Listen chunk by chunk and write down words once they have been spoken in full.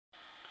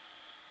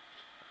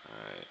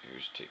Alright,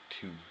 here's take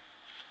 2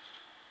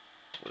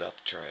 without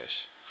the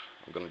trash.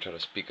 I'm going to try to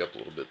speak up a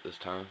little bit this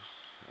time.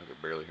 I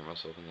could barely hear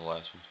myself in the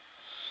last one.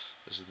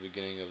 This is the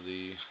beginning of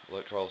the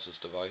electrolysis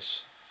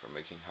device for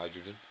making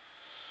hydrogen.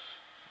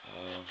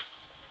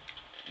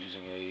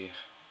 Using a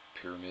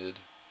pyramid.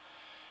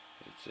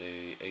 It's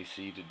a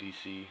AC to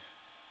DC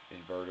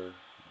inverter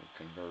or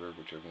converter,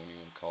 whichever one you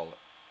want to call it.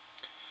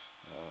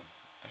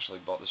 Actually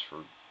bought this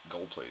for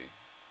gold plating,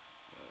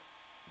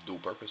 dual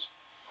purpose.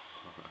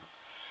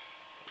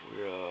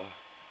 We're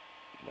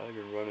not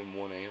even running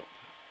 1 amp,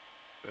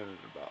 running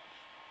about,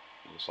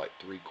 looks like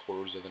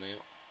 3/4 of an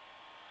amp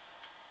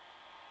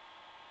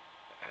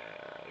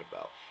at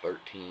about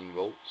 13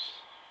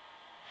 volts.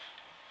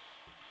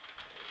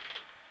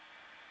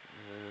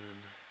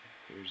 And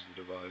here's the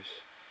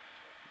device.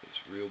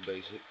 It's real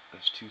basic.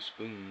 That's 2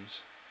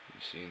 spoons.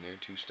 You see in there,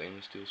 2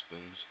 stainless steel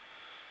spoons.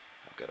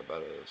 I've got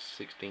about a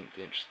 1/16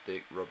 inch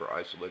thick rubber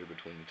isolator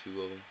between the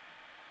 2 of them.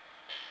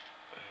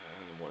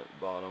 And one at the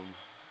bottom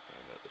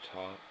and at the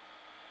top.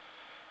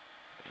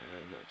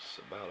 And that's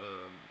about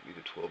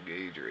either 12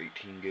 gauge or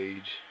 18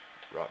 gauge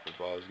Rockford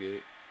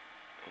Fosgate.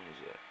 What is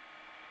that?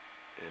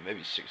 Yeah,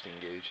 maybe 16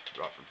 gauge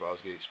Rockford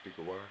Fosgate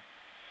speaker wire.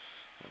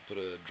 I put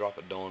a drop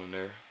of Dawn in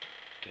there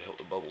to help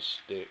the bubbles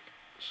stick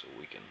so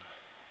we can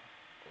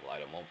light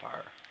them on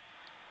fire.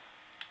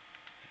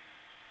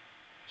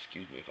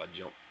 Excuse me if I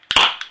jump.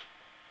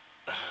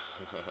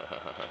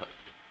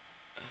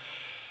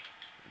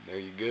 And there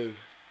you go.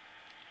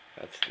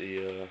 That's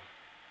the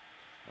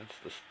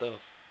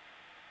stuff.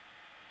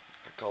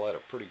 I call that a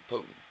pretty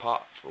potent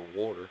pot for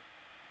water,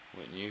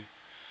 wouldn't you?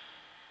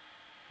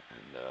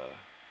 And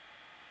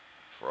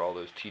for all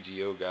those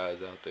TGO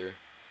guys out there,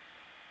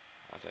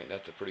 I think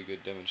that's a pretty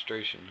good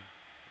demonstration.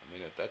 I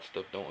mean, if that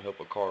stuff don't help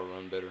a car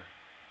run better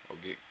or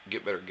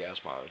get better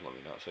gas mileage, let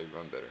me not say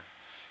run better.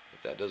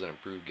 If that doesn't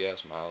improve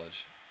gas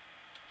mileage,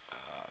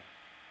 I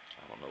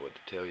don't know what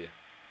to tell you.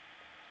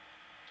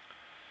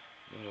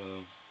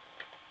 But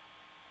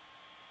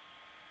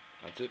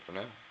that's it for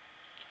now.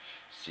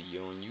 See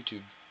you on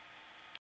YouTube.